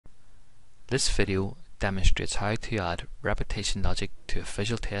This video demonstrates how to add repetition logic to a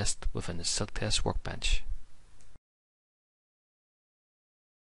visual test within the SilkTest Workbench.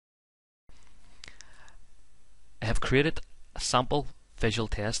 I have created a sample visual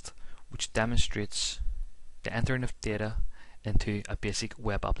test which demonstrates the entering of data into a basic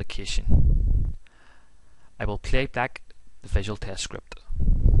web application. I will play back the visual test script.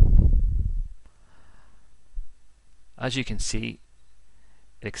 As you can see,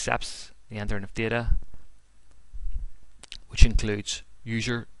 it accepts the entering of data, which includes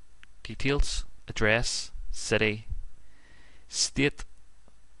user details, address, city, state,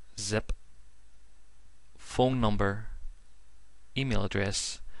 zip, phone number, email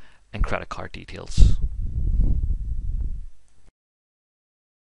address, and credit card details.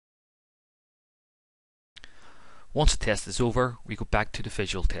 Once the test is over, we go back to the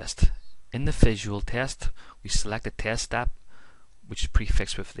visual test. In the visual test, we select the test step, which is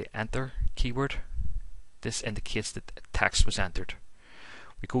prefixed with the enter keyword. This indicates that text was entered.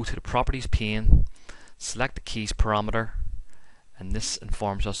 We go to the properties pane, select the keys parameter, and this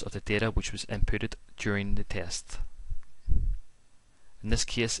informs us of the data which was inputted during the test. In this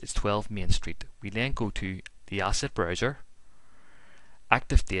case, it's 12 Main Street. We then go to the asset browser,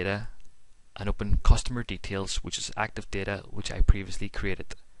 active data, and open customer details, which is active data which I previously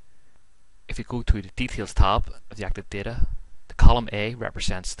created. If you go to the details tab of the active data, the column A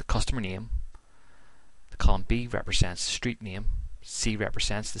represents the customer name, the column B represents the street name, C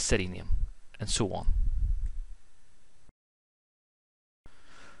represents the city name, and so on.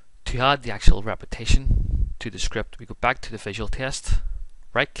 To add the actual repetition to the script, we go back to the visual test,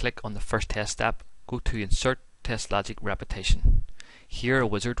 right click on the first test step, go to Insert Test Logic Repetition. Here a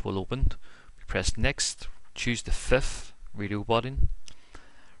wizard will open. We press Next, choose the fifth redo button,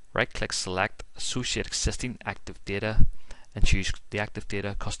 right click, select Associate Existing Active Data, and choose the active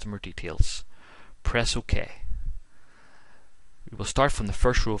data customer details. Press OK. We will start from the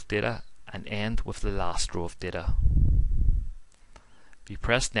first row of data and end with the last row of data. If you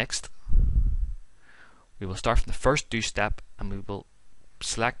press Next, we will start from the first do step and we will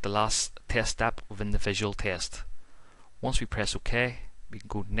select the last test step within the visual test. Once we press OK, we can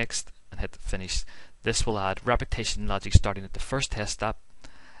go Next and hit Finish. This will add repetition logic starting at the first test step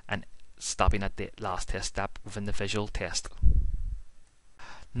and stopping at the last test step within the visual test.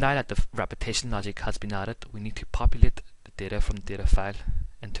 Now that the repetition logic has been added, we need to populate the data from the data file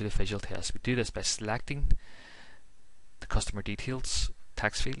into the visual test. We do this by selecting the customer details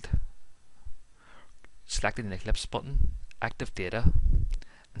text field, selecting the ellipse button, active data,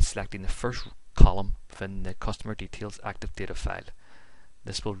 and selecting the first column within the customer details active data file.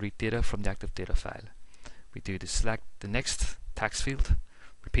 This will read data from the active data file. We do to select the next text field,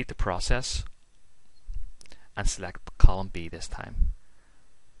 repeat the process, and select column B this time.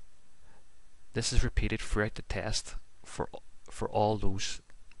 This is repeated throughout the test for all those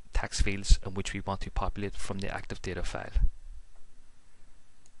text fields in which we want to populate from the active data file.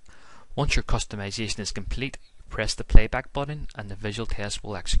 Once your customization is complete, you press the playback button and the visual test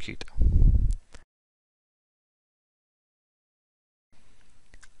will execute.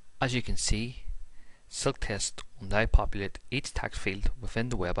 As you can see, SilkTest will now populate each text field within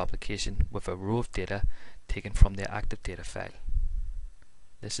the web application with a row of data taken from the active data file.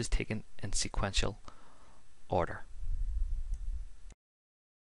 This is taken in sequential order.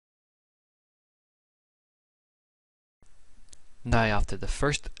 Now, after the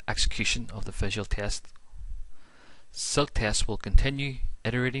first execution of the visual test, SilkTest will continue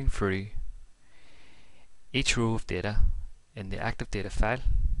iterating through each row of data in the active data file,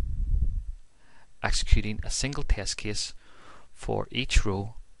 executing a single test case for each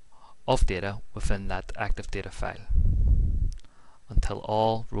row of data within that active data file until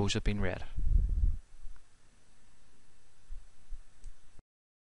all rows have been read.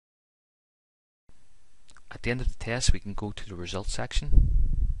 At the end of the test, we can go to the results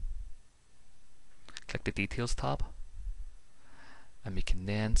section, click the details tab, and we can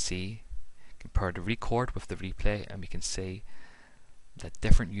then compare the record with the replay, and we can see that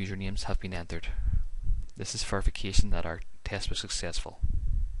different usernames have been entered. This is verification that our test was successful.